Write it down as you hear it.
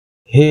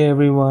Hey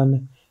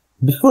everyone,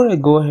 before I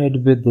go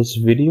ahead with this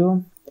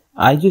video,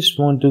 I just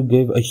want to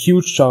give a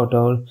huge shout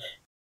out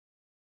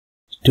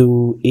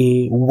to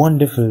a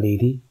wonderful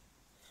lady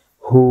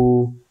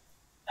who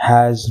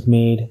has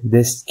made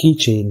this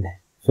keychain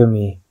for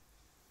me.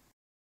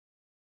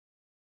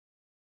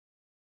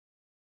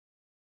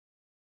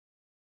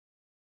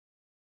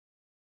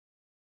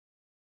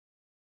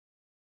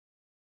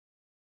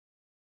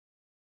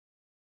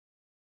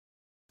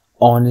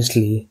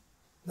 Honestly,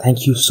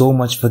 thank you so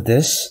much for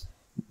this.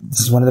 This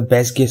is one of the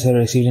best gifts I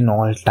received in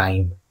all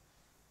time.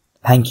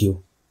 Thank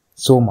you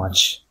so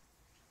much.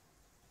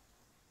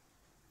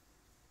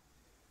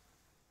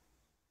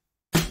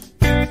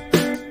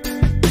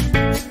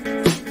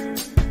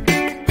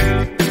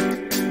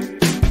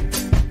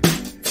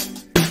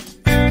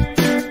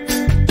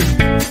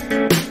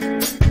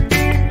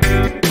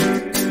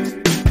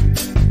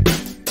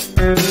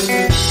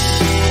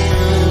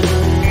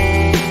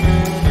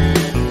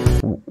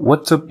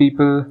 What's up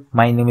people,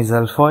 my name is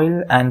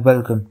Alfoil and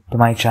welcome to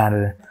my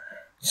channel.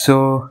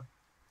 So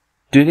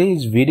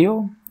today's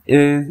video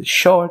is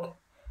short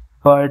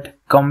but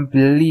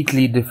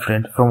completely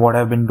different from what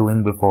I've been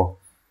doing before.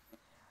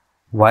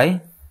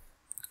 Why?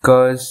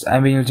 Because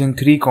I've been using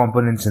three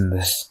components in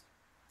this.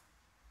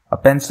 A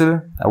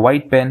pencil, a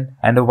white pen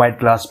and a white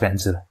glass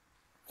pencil.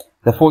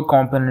 The fourth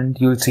component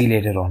you'll see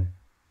later on.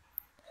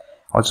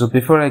 Also,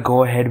 before I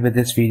go ahead with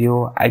this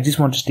video, I just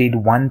want to state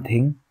one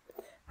thing,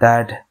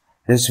 that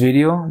this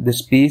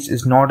piece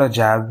is not a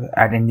jab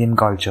at Indian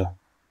culture.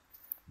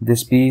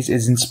 This piece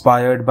is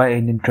inspired by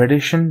Indian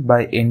tradition,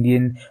 by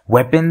Indian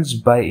weapons,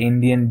 by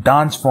Indian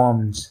dance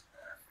forms,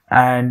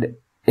 and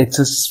it's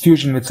a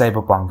fusion with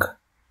cyberpunk.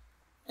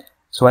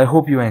 So I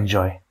hope you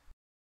enjoy.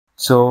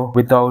 So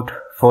without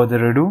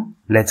further ado,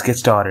 let's get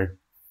started.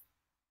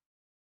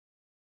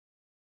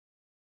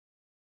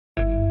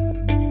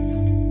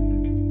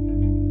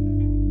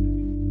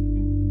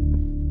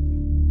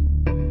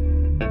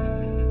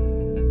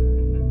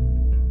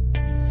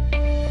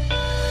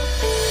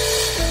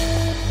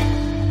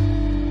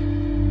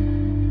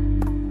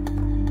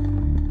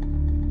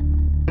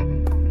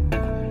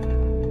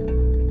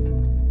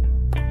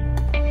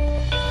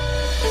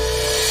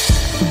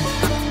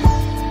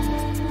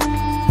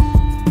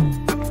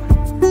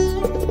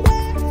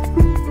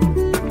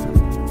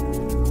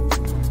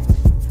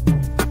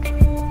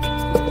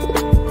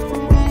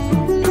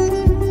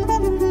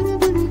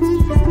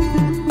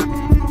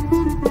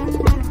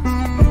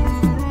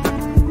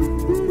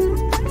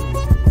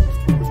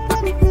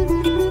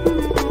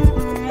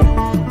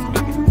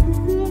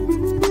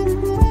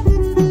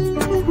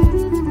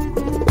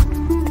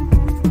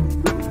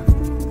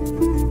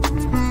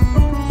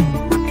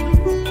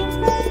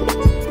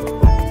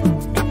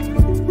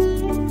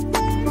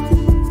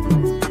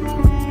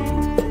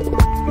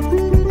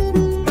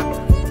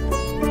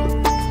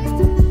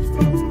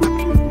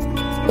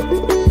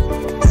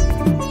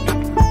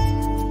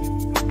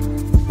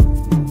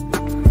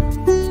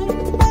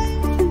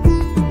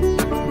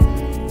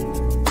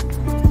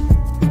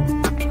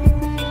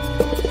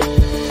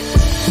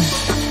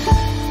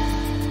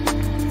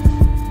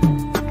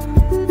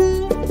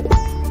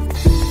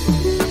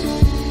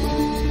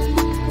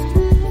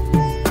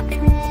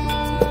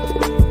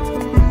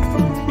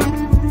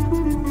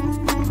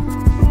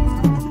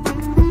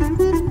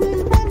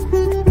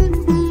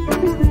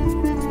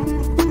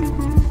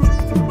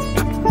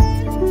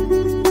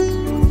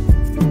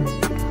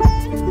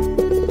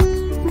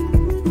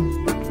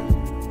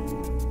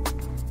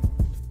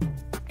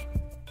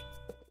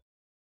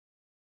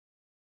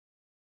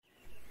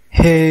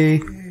 Hey,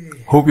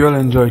 hope you all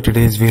enjoyed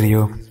today's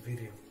video.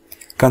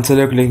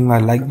 Consider clicking my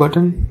like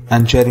button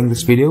and sharing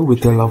this video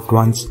with your loved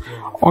ones.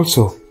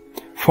 Also,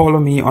 follow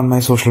me on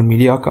my social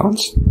media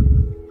accounts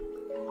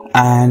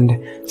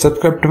and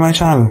subscribe to my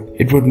channel.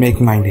 It would make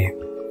my day.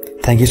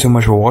 Thank you so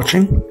much for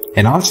watching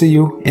and I'll see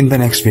you in the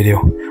next video.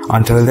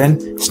 Until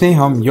then, stay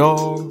home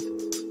y'all.